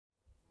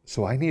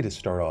So I need to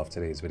start off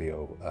today's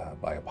video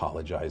by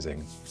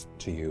apologizing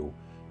to you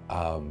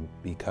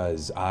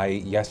because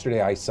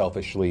yesterday I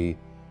selfishly,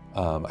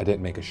 I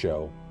didn't make a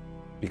show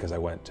because I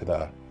went to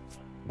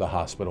the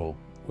hospital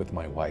with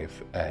my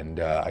wife, and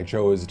I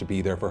chose to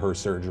be there for her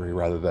surgery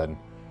rather than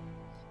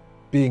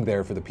being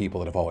there for the people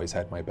that have always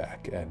had my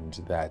back,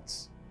 and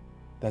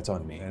that's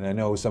on me. And I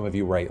know some of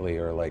you rightly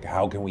are like,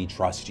 how can we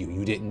trust you?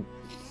 You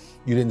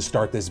didn't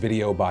start this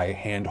video by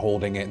hand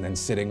holding it and then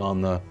sitting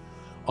on the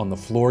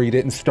floor. You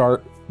didn't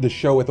start the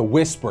show with a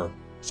whisper,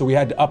 so we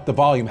had to up the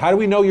volume. How do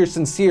we know you're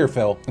sincere,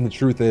 Phil? And the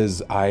truth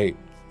is,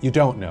 you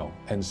don't know.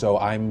 And so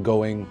I'm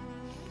going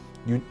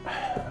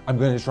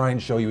to try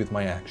and show you with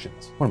my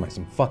actions. What am I,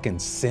 some fucking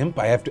simp?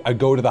 I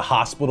go to the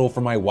hospital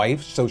for my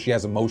wife so she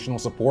has emotional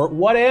support?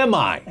 What am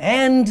I?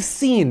 And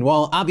scene.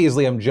 Well,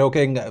 obviously I'm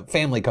joking.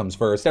 Family comes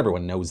first.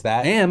 Everyone knows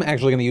that. I am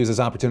actually gonna use this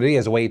opportunity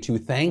as a way to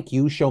thank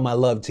you, show my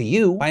love to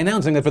you, by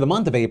announcing that for the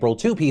month of April,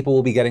 2 people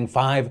will be getting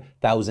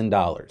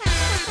 $5,000.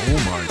 Oh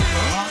my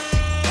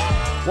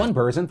God. One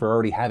person for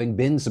already having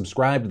been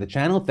subscribed to the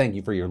channel, thank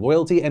you for your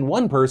loyalty, and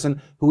one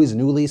person who is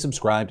newly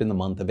subscribed in the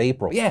month of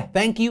April. Yeah,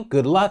 thank you,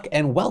 good luck,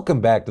 and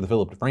welcome back to the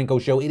Philip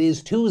DeFranco Show. It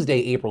is Tuesday,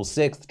 April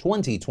 6th,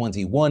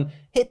 2021.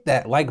 Hit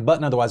that like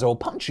button, otherwise I will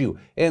punch you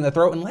in the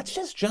throat, and let's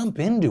just jump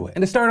into it.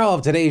 And to start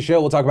off today's show,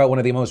 we'll talk about one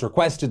of the most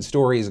requested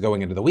stories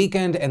going into the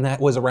weekend, and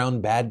that was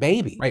around Bhad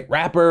Bhabie. Right,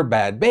 rapper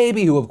Bhad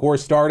Bhabie, who of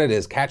course started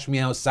as Catch Me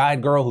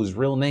Outside girl, whose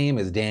real name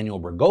is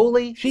Daniel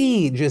Bergoli.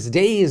 She, just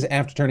days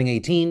after turning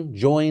 18,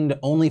 joined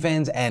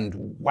OnlyFans, and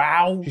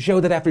wow, she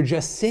showed that after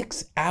just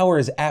 6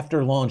 hours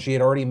after launch, she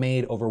had already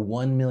made over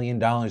 $1 million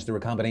through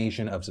a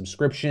combination of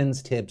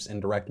subscriptions, tips,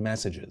 and direct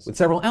messages, with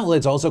several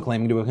outlets also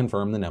claiming to have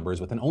confirmed the numbers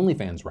with an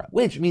OnlyFans rep.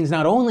 Which means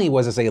not only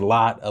was this a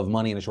lot of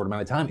money in a short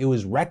amount of time, it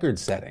was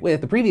record-setting,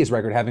 with the previous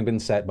record having been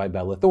set by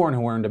Bella Thorne,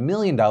 who earned $1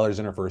 million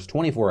in her first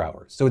 24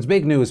 hours. So it's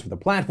big news for the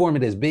platform,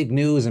 it is big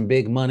news and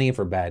big money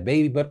for Bhad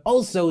Bhabie, but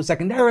also,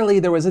 secondarily,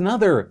 there was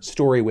another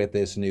story with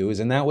this news,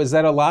 and that was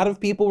that a lot of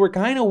people were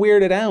kind of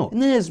weirded out.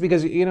 And this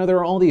because, you know, there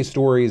are all these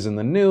stories in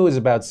the news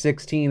about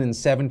 16 and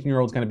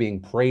 17-year-olds kind of being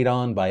preyed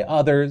on by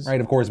others,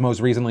 right? Of course, most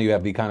recently you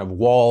have the kind of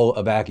wall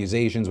of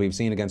accusations we've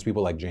seen against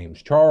people like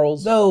James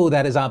Charles, though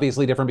that is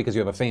obviously different because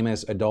you have a famous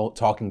adult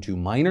talking to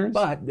minors.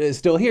 But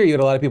still here, you had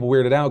a lot of people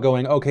weirded out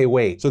going, okay,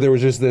 wait, so there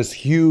was just this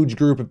huge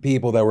group of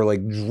people that were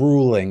like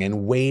drooling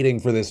and waiting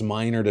for this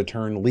minor to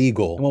turn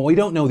legal. And while we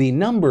don't know the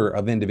number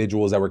of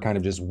individuals that were kind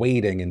of just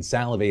waiting and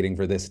salivating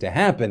for this to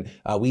happen,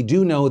 we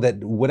do know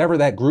that whatever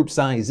that group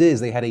size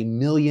is, they had $1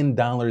 million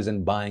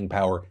in buying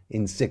power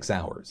in 6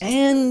 hours.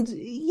 And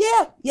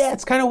yeah,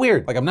 it's kind of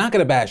weird. Like, I'm not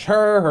gonna bash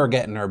her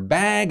getting her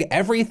bag,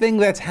 everything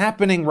that's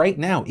happening right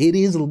now, it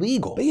is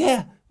legal. But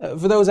yeah,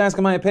 for those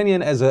asking my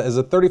opinion, as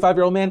a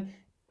 35-year-old man,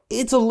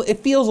 it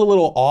feels a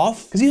little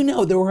off, because you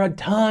know there were a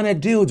ton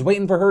of dudes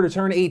waiting for her to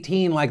turn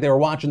 18 like they were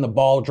watching the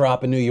ball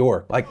drop in New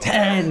York. Like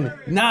 10,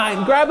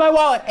 9, grab my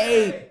wallet,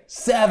 8,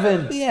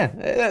 7. Yeah,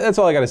 that's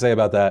all I gotta say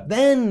about that.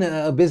 Then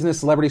a business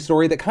celebrity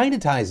story that kind of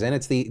ties in.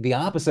 It's the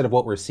opposite of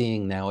what we're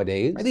seeing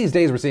nowadays. These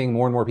days we're seeing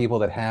more and more people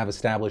that have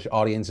established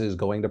audiences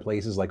going to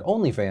places like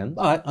OnlyFans.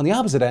 But on the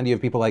opposite end, you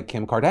have people like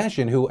Kim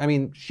Kardashian, who, I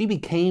mean, she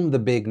became the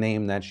big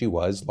name that she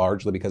was,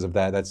 largely because of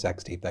that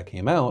sex tape that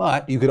came out.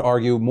 But you could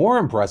argue more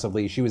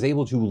impressively, she was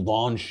able to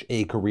launch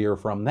a career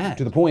from that,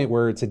 to the point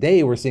where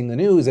today we're seeing the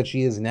news that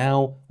she is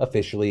now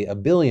officially a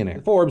billionaire.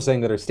 Forbes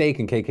saying that her stake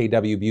in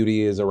KKW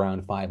Beauty is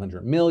around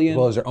 $500 million. As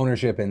well as her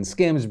ownership in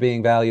Skims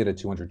being valued at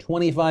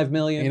 $225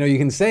 million. You know, you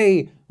can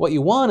say what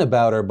you want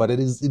about her, but it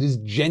is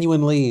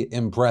genuinely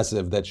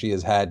impressive that she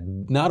has had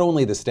not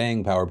only the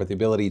staying power, but the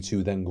ability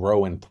to then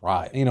grow and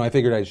thrive. You know, I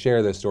figured I'd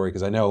share this story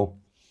because I know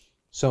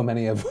so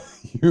many of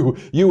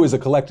you as a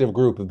collective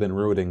group have been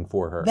rooting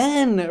for her.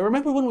 Then,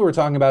 remember when we were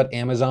talking about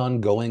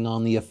Amazon going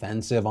on the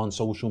offensive on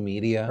social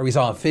media? Or we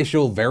saw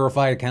official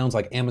verified accounts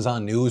like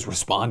Amazon News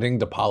responding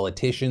to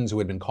politicians who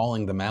had been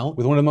calling them out?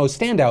 With one of the most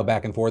standout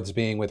back and forths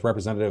being with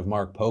Representative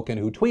Mark Pocan,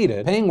 who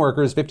tweeted, "Paying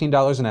workers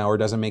 $15 an hour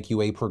doesn't make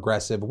you a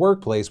progressive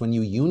workplace when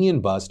you union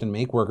bust and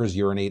make workers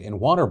urinate in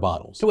water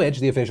bottles." To which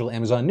the official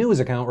Amazon News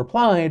account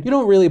replied, "You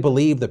don't really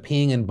believe the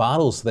peeing in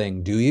bottles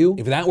thing, do you?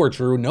 If that were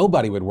true,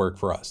 nobody would work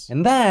for us."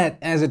 And that,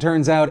 as it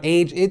turns out,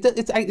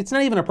 it's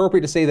not even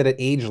appropriate to say that it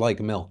aged like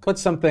milk, but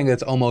something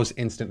that's almost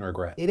instant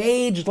regret. It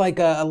aged like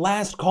a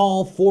last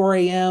call, 4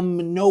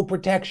 a.m., no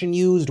protection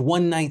used,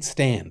 one night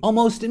stand.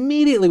 Almost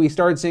immediately we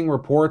started seeing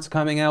reports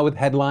coming out with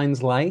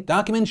headlines like,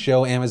 "Documents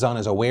show Amazon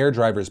is aware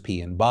drivers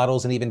pee in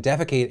bottles and even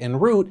defecate en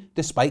route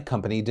despite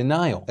company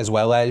denial," as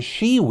well as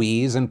 "She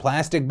wheeze in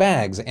plastic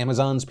bags.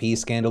 Amazon's pee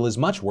scandal is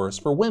much worse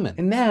for women."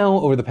 And now,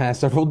 over the past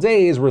several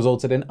days,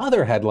 resulted in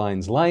other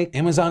headlines like,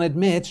 "Amazon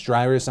admits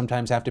drivers sometimes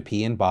sometimes have to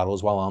pee in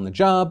bottles while on the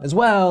job, as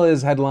well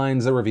as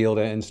headlines that revealed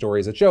and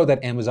stories that show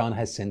that Amazon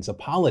has since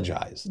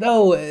apologized.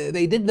 Though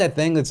they did that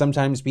thing that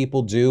sometimes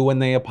people do when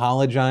they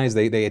apologize.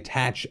 They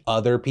attach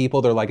other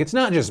people. They're like, it's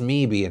not just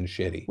me being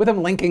shitty, with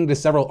them linking to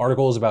several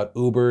articles about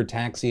Uber,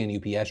 taxi, and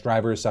UPS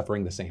drivers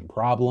suffering the same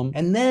problem.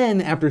 And then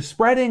after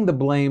spreading the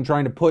blame,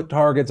 trying to put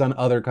targets on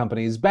other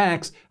companies'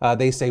 backs,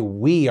 they say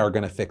we are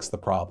going to fix the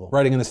problem.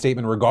 Writing in the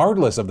statement,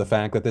 regardless of the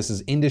fact that this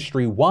is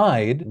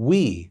industry-wide,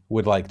 we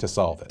would like to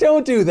solve it.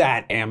 Don't do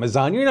that,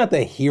 Amazon. You're not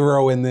the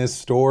hero in this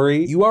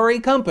story. You are a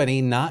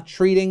company not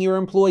treating your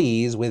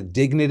employees with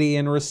dignity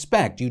and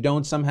respect. You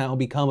don't somehow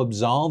become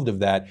absolved of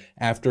that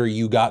after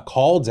you got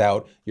called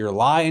out, your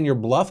lie and your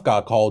bluff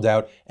got called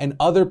out, and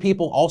other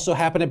people also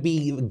happen to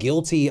be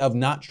guilty of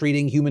not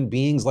treating human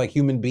beings like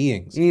human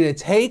beings. You need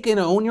to take and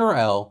own your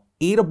L,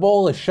 eat a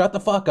bowl of shut the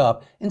fuck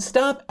up, and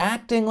stop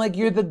acting like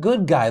you're the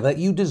good guy, that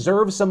you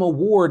deserve some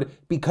award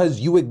because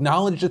you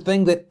acknowledged a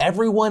thing that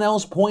everyone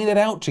else pointed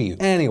out to you.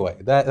 Anyway,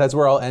 that's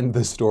where I'll end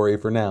the story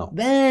for now.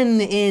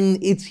 Then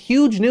it's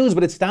huge news,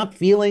 but it stopped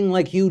feeling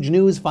like huge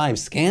news 5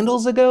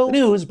 scandals ago. The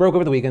news broke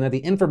over the weekend that the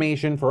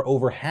information for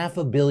over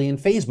 500 million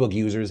Facebook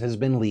users has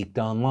been leaked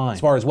online.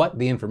 As far as what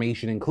the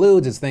information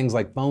includes, it's things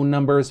like phone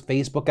numbers,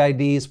 Facebook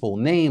IDs, full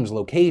names,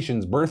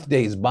 locations,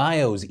 birthdays,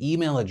 bios,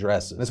 email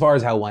addresses. As far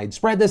as how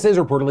widespread this is,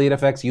 reportedly it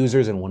affects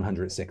users in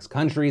 106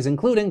 countries,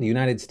 including the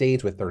United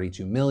States with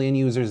 32 million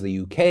users, the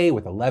UK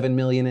with 11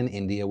 million, and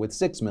India with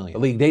 6 million. The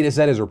leaked data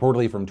set is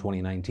reportedly from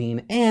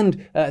 2019,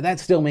 and that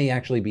still may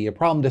actually be a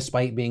problem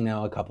despite being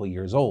now a couple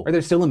years old. Or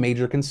there's still a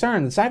major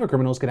concern that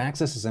cybercriminals could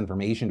access this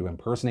information to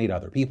impersonate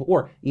other people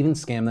or even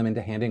scam them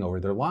into handing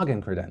over their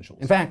login credentials.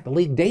 In fact, the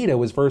leaked data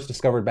was first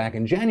discovered back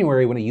in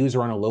January when a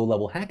user on a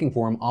low-level hacking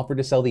forum offered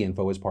to sell the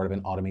info as part of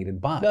an automated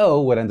bot.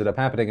 Though what ended up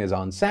happening is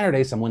on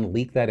Saturday, someone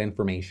leaked that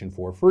information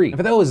for free. And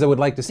for those that would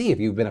like to see if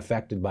you've been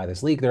affected by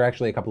this leak, there are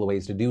actually a couple of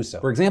ways to do so.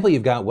 For example,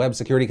 you've got web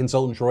security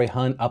consultant Troy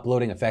Hunt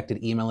uploading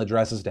affected email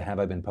addresses to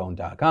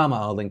haveibeenpwned.com.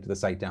 I'll link to the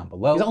site down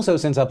below. He's also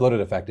since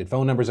uploaded affected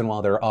phone numbers, and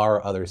while there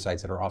are other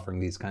sites that are offering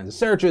these kinds of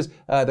searches,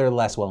 they're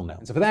less well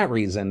known. So for that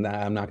reason,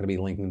 I'm not going to be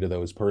linking to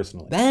those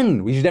personally.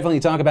 Then we should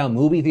definitely talk about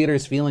movie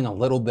theaters feeling a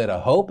little bit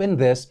of hope in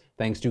this,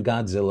 thanks to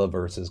Godzilla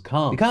vs.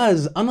 Kong.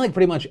 Because unlike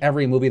pretty much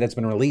every movie that's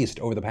been released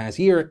over the past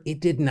year, it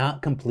did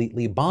not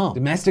completely bomb.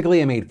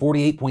 Domestically, it made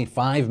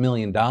 $48.5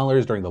 million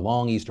during the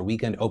long Easter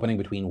weekend opening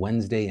between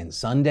Wednesday and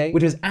Sunday,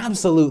 which is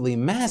absolutely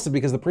massive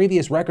because the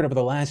previous record over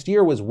the last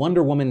year was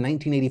Wonder Woman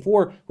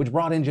 1984, which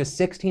brought in just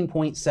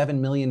 $16.7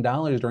 million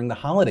during the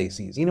holiday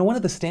season. You know, one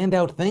of the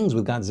standout things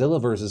with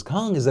Godzilla vs.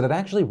 Kong is that it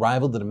actually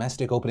rivaled the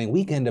domestic opening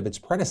weekend of its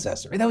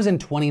predecessor. That was in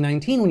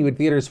 2019 when you had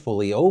theaters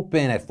fully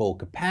open at full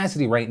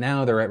capacity. Right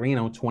now, they're at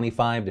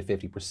 25 to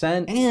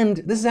 50%. And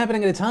this is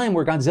happening at a time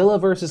where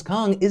Godzilla vs.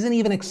 Kong isn't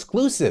even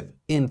exclusive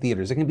in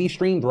theaters. It can be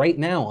streamed right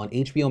now on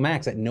HBO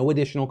Max at no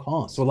additional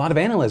cost. So a lot of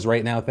analysts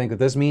right now think that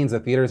this means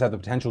that theaters have the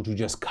potential to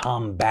just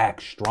come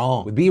back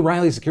strong. With B.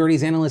 Riley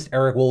Securities analyst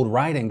Eric Wold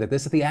writing that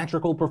this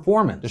theatrical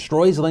performance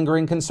destroys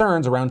lingering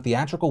concerns around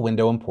theatrical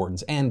window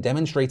importance and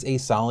demonstrates a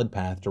solid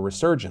path to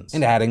resurgence.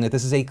 And adding that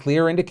this is a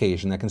clear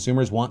indication that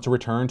consumers want to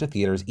return to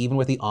theaters even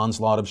with the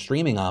onslaught of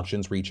streaming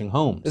options reaching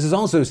homes. This has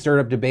also stirred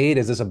up debate.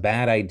 Is this a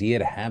bad idea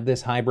to have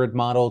this hybrid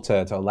model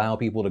to allow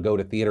people to go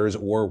to theaters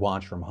or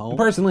watch from home?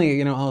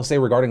 Personally, I'll say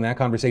regarding that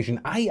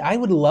conversation, I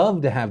would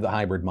love to have the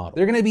hybrid model.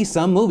 There are gonna be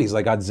some movies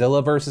like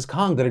Godzilla vs.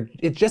 Kong that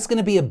it's just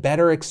gonna be a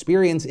better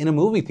experience in a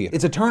movie theater.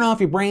 It's a turn off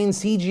your brain,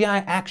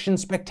 CGI action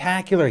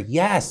spectacular,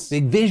 yes.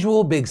 Big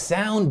visual, big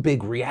sound,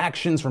 big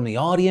reactions from the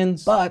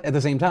audience. But at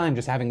the same time,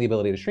 just having the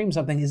ability to stream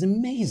something is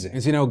amazing.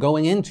 As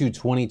going into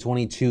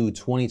 2022,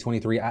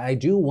 2023, I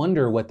do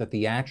wonder what the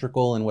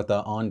theatrical and what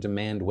the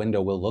on-demand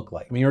window will look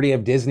like. I mean, you already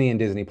have Disney and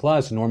Disney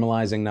Plus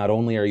normalizing not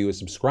only are you a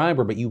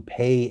subscriber, but you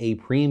pay a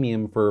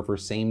premium for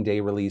same-day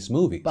release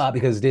movies. But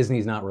because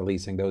Disney's not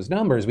releasing those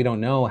numbers, we don't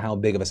know how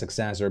big of a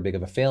success or big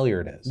of a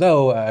failure it is.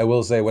 Though I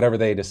will say, whatever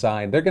they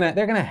decide, they're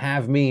gonna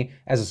have me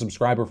as a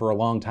subscriber for a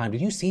long time.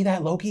 Did you see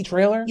that Loki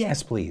trailer?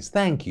 Yes, please,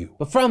 thank you.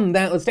 But from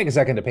that, let's take a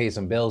second to pay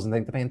some bills and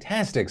thank the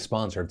fantastic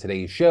sponsor of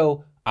today's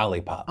show,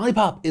 Olipop.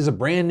 Olipop is a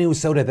brand new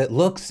soda that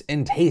looks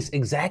and tastes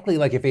exactly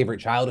like your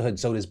favorite childhood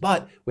sodas,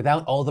 but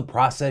without all the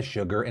processed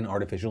sugar and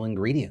artificial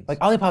ingredients. Like,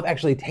 Olipop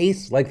actually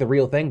tastes like the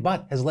real thing,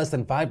 but has less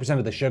than 5%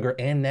 of the sugar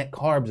and net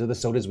carbs of the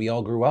sodas we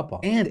all grew up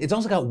on. And it's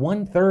also got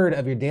 1/3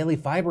 of your daily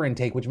fiber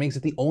intake, which makes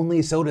it the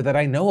only soda that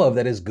I know of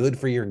that is good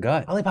for your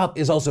gut. Olipop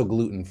is also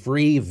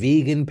gluten-free,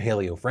 vegan,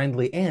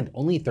 paleo-friendly, and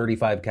only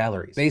 35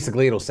 calories.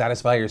 Basically, it'll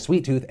satisfy your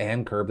sweet tooth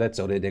and curb that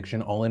soda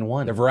addiction all in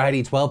one. The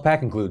Variety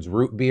 12-pack includes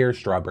root beer,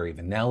 strawberry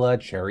vanilla,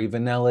 cherry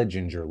vanilla,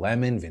 ginger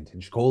lemon,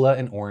 vintage cola,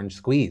 and orange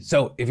squeeze.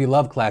 So if you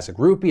love classic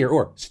root beer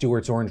or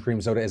Stewart's orange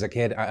cream soda as a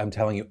kid, I'm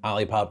telling you,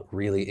 Olipop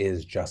really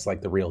is just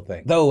like the real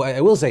thing. Though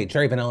I will say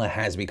cherry vanilla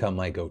has become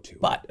my go-to.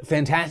 But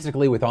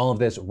fantastically with all of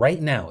this,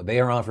 right now, they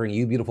are offering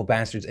you beautiful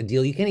bastards a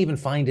deal you can't even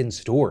find in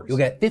stores. You'll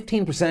get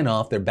 15%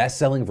 off their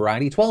best-selling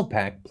Variety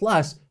 12-pack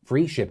plus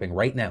free shipping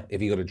right now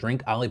if you go to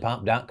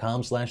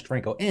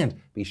drinkolipop.com/DeFranco, and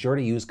be sure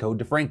to use code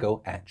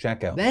DeFranco at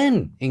checkout.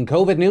 Then, in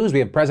COVID news, we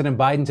have President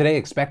Biden today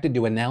expected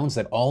to announce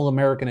that all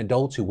American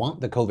adults who want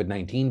the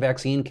COVID-19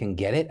 vaccine can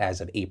get it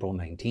as of April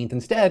 19th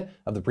instead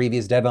of the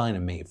previous deadline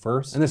of May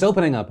 1st. And this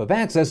opening up of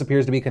access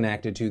appears to be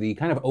connected to the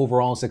kind of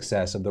overall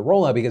success of the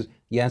rollout because,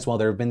 yes, while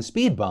there have been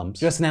speed bumps,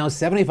 just now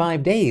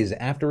 75 days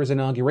after his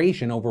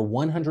inauguration, over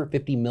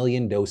 150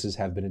 million doses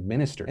have been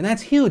administered. And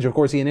that's huge. Of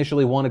course, he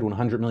initially wanted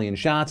 100 million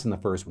shots in the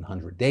first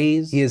 100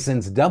 days. He has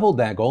since doubled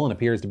that goal and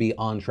appears to be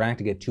on track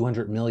to get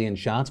 200 million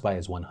shots by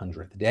his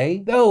 100th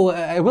day. Though,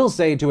 I will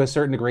say to a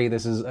certain degree,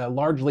 this is a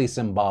largely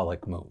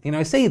symbolic move. You know,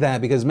 I say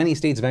that because many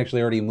states have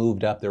actually already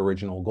moved up their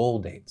original goal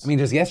dates. I mean,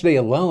 just yesterday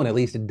alone, at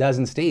least a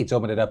dozen states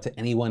opened it up to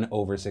anyone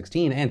over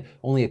 16, and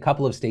only a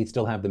couple of states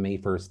still have the May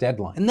 1st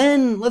deadline. And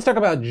then let's talk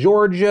about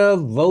Georgia,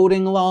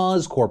 voting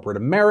laws, corporate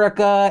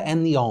America,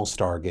 and the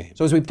All-Star Game.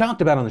 So as we've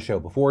talked about on the show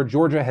before,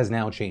 Georgia has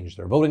now changed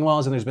their voting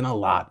laws, and there's been a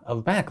lot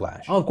of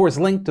backlash. I'll of course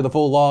link to the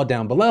full law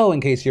down below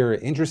in case you're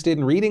interested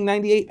in reading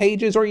 98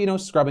 pages or, you know,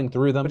 scrubbing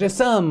through them. But just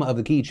some of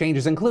the key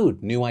changes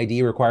include new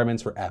ID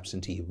requirements for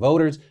absentee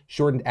voters,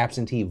 shortened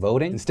absentee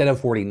voting. Instead of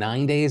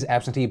 49 days,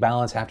 absentee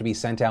ballots have to be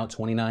sent out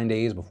 29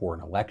 days before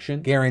an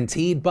election.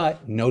 Guaranteed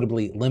but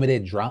notably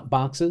limited drop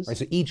boxes. Right,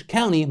 so each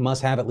county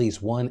must have at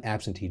least one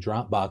absentee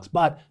drop box,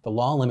 but the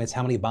law limits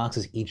how many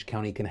boxes each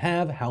county can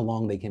have, how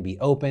long they can be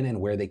open, and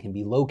where they can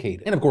be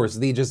located. And of course,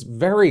 the just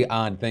very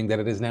odd thing that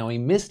it is now a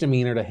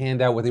misdemeanor to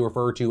hand out what they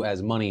refer to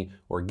as money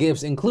or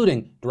gifts,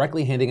 including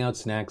directly handing out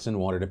snacks and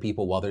water to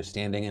people while they're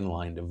standing in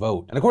line to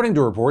vote. And according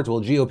to reports,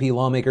 while GOP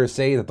lawmakers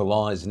say that the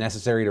law is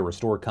necessary to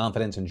restore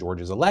confidence in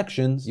Georgia's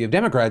elections, you have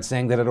Democrats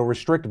saying that it'll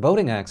restrict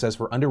voting access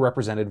for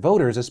underrepresented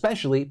voters,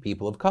 especially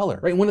people of color.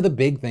 Right? One of the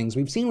big things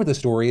we've seen with the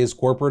story is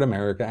corporate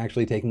America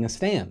actually taking a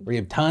stand. We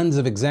have tons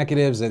of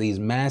executives of these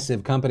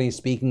massive companies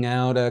speaking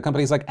out,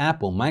 companies like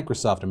Apple,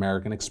 Microsoft,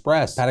 American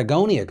Express,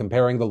 Patagonia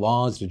comparing the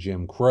laws to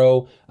Jim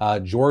Crow,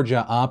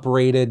 Georgia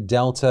operated,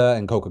 Delta,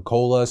 and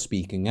Coca-Cola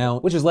speaking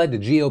out, which has led to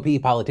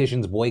GOP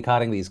politicians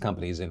boycotting these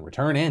companies in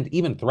return and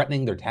even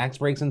threatening their tax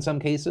breaks in some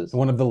cases.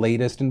 One of the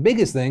latest and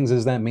biggest things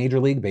is that Major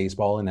League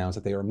Baseball announced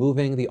that they are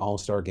moving the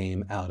All-Star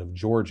Game out of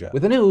Georgia,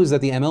 with the news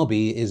that the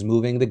MLB is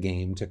moving the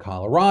game to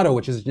Colorado,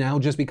 which has now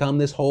just become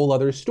this whole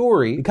other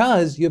story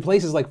because you have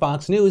places like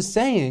Fox News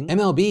saying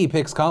MLB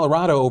picks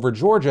Colorado over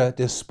Georgia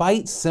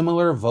despite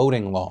similar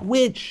voting law,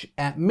 which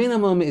at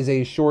minimum is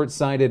a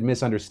short-sighted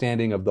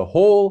misunderstanding of the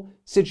whole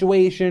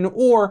situation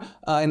or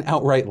an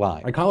outright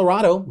lie. Right,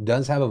 Colorado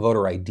does have a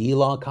voter ID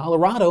law.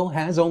 Colorado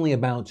has only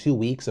about 2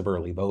 weeks of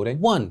early voting.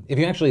 One, if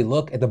you actually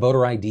look at the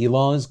voter ID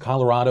laws,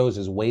 Colorado's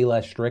is way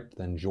less strict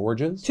than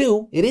Georgia's.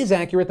 Two, it is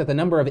accurate that the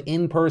number of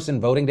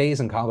in-person voting days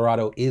in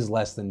Colorado is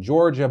less than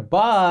Georgia,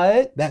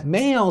 but that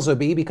may also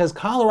be because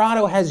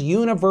Colorado has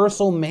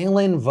universal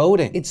mail-in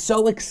voting. It's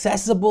so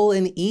accessible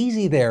and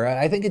easy there.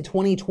 I think in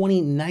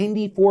 2020,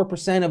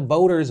 94% of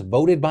voters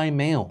voted by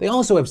mail. They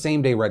also have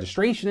same-day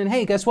registration, and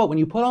hey, guess what? When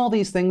you put all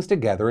these things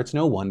together, it's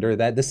no wonder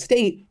that the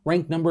state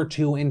ranked number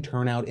 2 in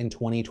turnout in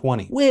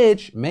 2020,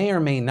 which may or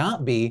may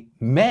not be,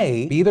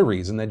 the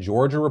reason that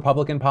Georgia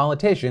Republican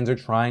politicians are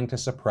trying to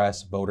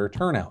suppress voter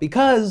turnout.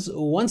 Because,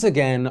 once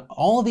again,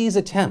 all these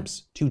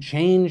attempts to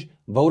change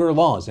voter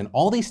laws in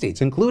all these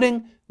states,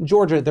 including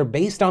Georgia, they're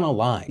based on a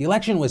lie. The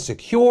election was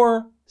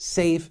secure,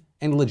 safe,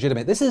 and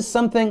legitimate. This is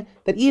something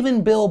that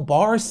even Bill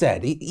Barr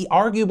said, he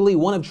arguably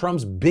one of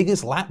Trump's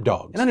biggest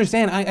lapdogs. And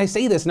understand, I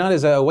say this not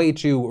as a way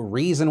to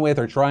reason with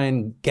or try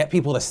and get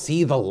people to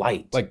see the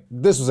light. Like,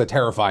 this was a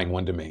terrifying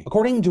one to me.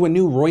 According to a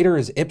new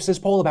Reuters Ipsos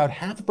poll, about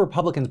half of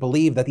Republicans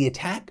believe that the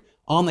attack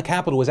on the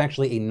Capitol was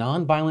actually a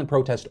non-violent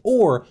protest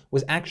or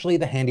was actually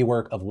the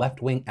handiwork of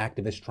left-wing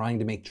activists trying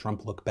to make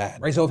Trump look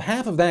bad. Right, so if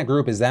half of that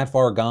group is that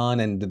far gone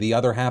and the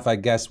other half, I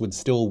guess, would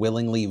still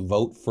willingly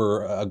vote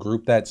for a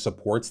group that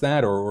supports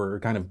that or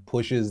kind of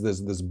pushes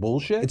this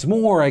bullshit, it's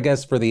more, I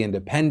guess, for the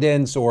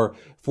independents or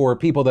for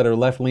people that are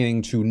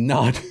left-leaning to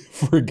not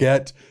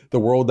forget the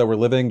world that we're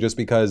living just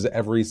because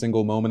every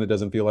single moment it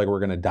doesn't feel like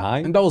we're gonna die.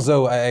 And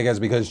also, I guess,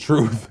 because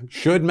truth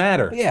should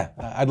matter. But yeah,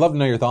 I'd love to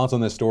know your thoughts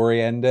on this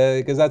story, and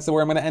because that's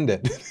where I'm gonna end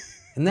it.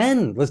 And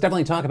then let's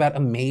definitely talk about a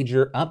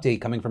major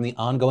update coming from the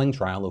ongoing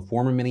trial of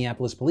former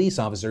Minneapolis police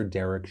officer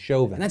Derek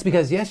Chauvin. And that's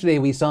because yesterday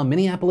we saw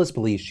Minneapolis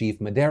Police Chief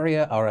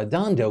Medaria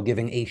Arradondo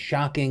giving a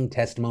shocking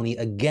testimony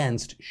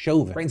against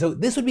Chauvin. Right, and so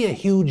this would be a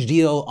huge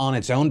deal on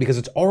its own because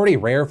it's already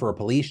rare for a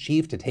police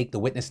chief to take the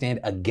witness stand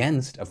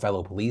against a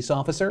fellow police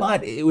officer.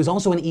 But it was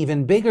also an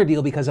even bigger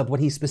deal because of what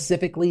he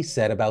specifically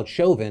said about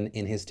Chauvin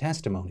in his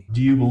testimony.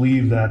 Do you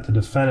believe that the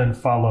defendant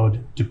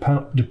followed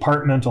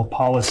Departmental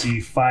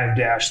Policy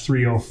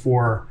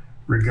 5-304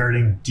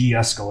 regarding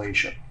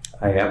de-escalation?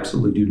 I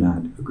absolutely do not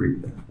agree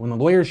with that. When the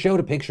lawyers showed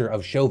a picture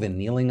of Chauvin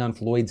kneeling on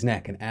Floyd's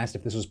neck and asked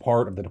if this was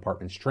part of the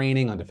department's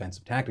training on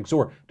defensive tactics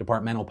or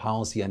departmental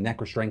policy on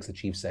neck restraints, the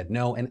chief said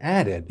no and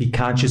added, "The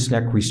conscious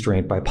neck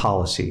restraint by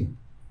policy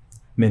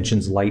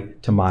mentions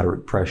light to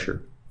moderate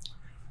pressure.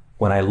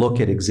 When I look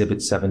at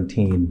Exhibit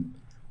 17,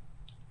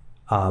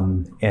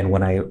 And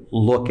when I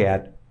look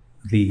at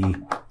the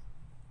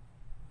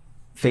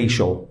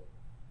facial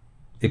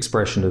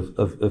expression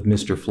of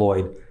Mr.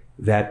 Floyd,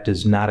 that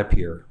does not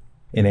appear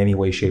in any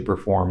way, shape, or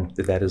form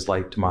that is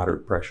light to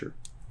moderate pressure.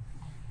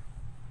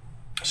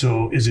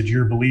 So is it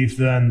your belief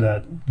then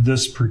that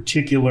this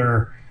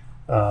particular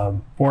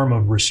form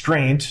of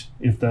restraint,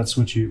 if that's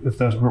what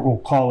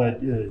we'll call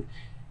it,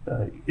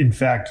 in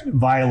fact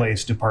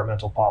violates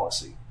departmental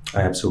policy?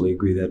 I absolutely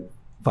agree that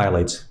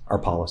violates our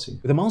policy.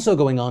 With him also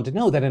going on to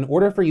note that in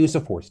order for use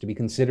of force to be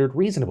considered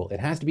reasonable, it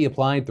has to be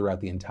applied throughout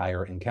the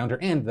entire encounter,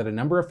 and that a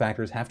number of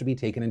factors have to be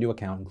taken into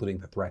account, including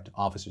the threat to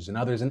officers and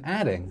others, and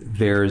adding,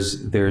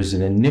 there's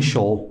an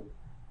initial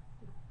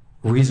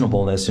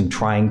reasonableness in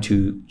trying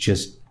to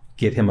just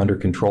get him under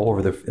control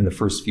in the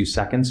first few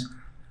seconds,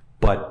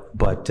 but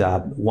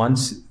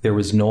once there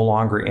was no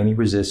longer any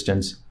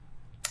resistance,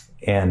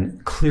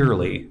 and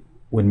clearly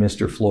when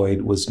Mr.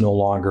 Floyd was no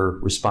longer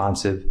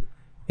responsive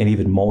and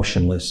even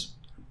motionless,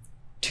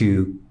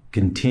 to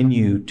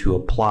continue to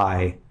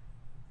apply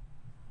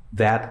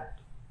that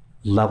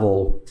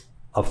level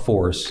of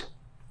force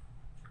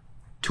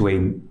to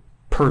a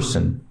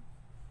person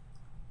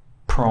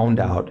proned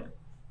out,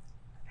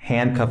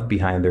 handcuffed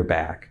behind their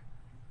back,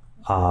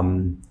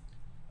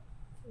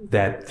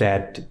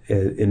 that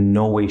in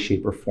no way,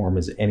 shape, or form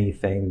is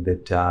anything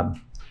that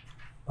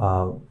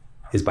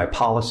is by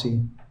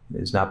policy,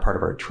 is not part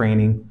of our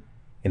training,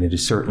 and it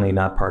is certainly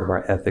not part of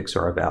our ethics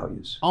or our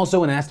values. Also,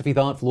 when asked if he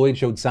thought Floyd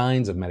showed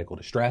signs of medical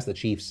distress, the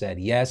chief said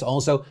yes,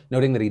 also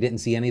noting that he didn't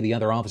see any of the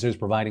other officers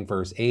providing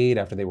first aid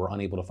after they were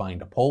unable to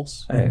find a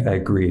pulse. I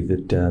agree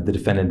that the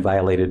defendant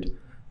violated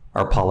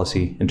our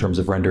policy in terms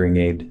of rendering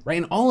aid. Right,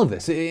 and all of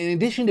this, in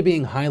addition to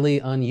being highly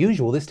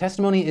unusual, this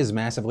testimony is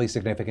massively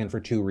significant for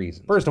two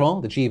reasons. First of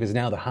all, the chief is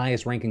now the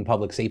highest ranking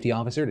public safety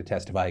officer to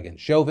testify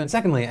against Chauvin.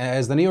 Secondly,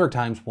 as the New York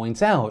Times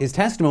points out, his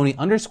testimony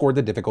underscored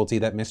the difficulty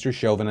that Mr.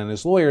 Chauvin and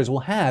his lawyers will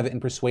have in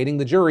persuading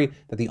the jury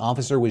that the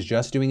officer was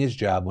just doing his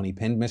job when he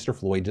pinned Mr.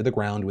 Floyd to the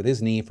ground with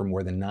his knee for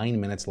more than 9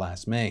 minutes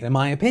last May. And in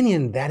my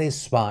opinion, that is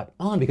spot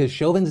on, because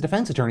Chauvin's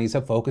defense attorneys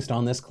have focused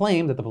on this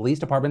claim that the police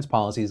department's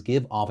policies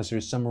give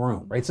officers some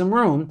room, right? Some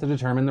room to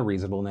determine the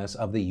reasonableness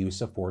of the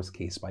use of force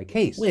case by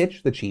case,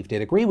 which the chief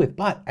did agree with.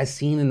 But as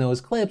seen in those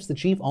clips, the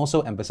chief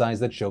also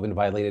emphasized that Chauvin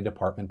violated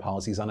department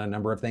policies on a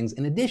number of things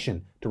in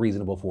addition to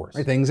reasonable force.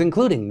 Right? Things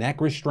including neck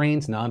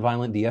restraints,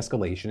 nonviolent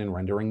de-escalation, and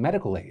rendering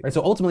medical aid. Right?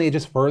 So ultimately, it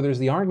just furthers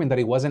the argument that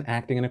he wasn't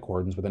acting in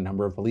accordance with a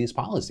number of police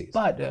policies.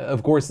 But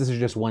of course, this is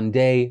just one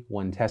day,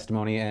 one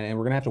testimony, and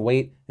we're gonna have to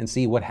wait and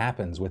see what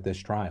happens with this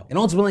trial. And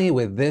ultimately,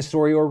 with this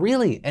story, or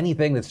really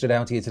anything that stood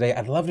out to you today,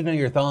 I'd love to know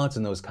your thoughts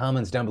in those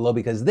comments down below,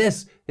 because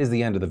this is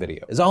the end of the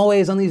video. As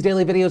always, on these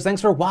daily videos,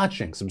 thanks for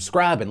watching,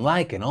 subscribe, and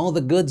like, and all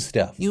the good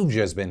stuff. You've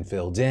just been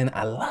filled in.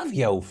 I love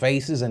yo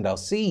faces, and I'll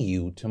see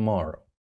you tomorrow.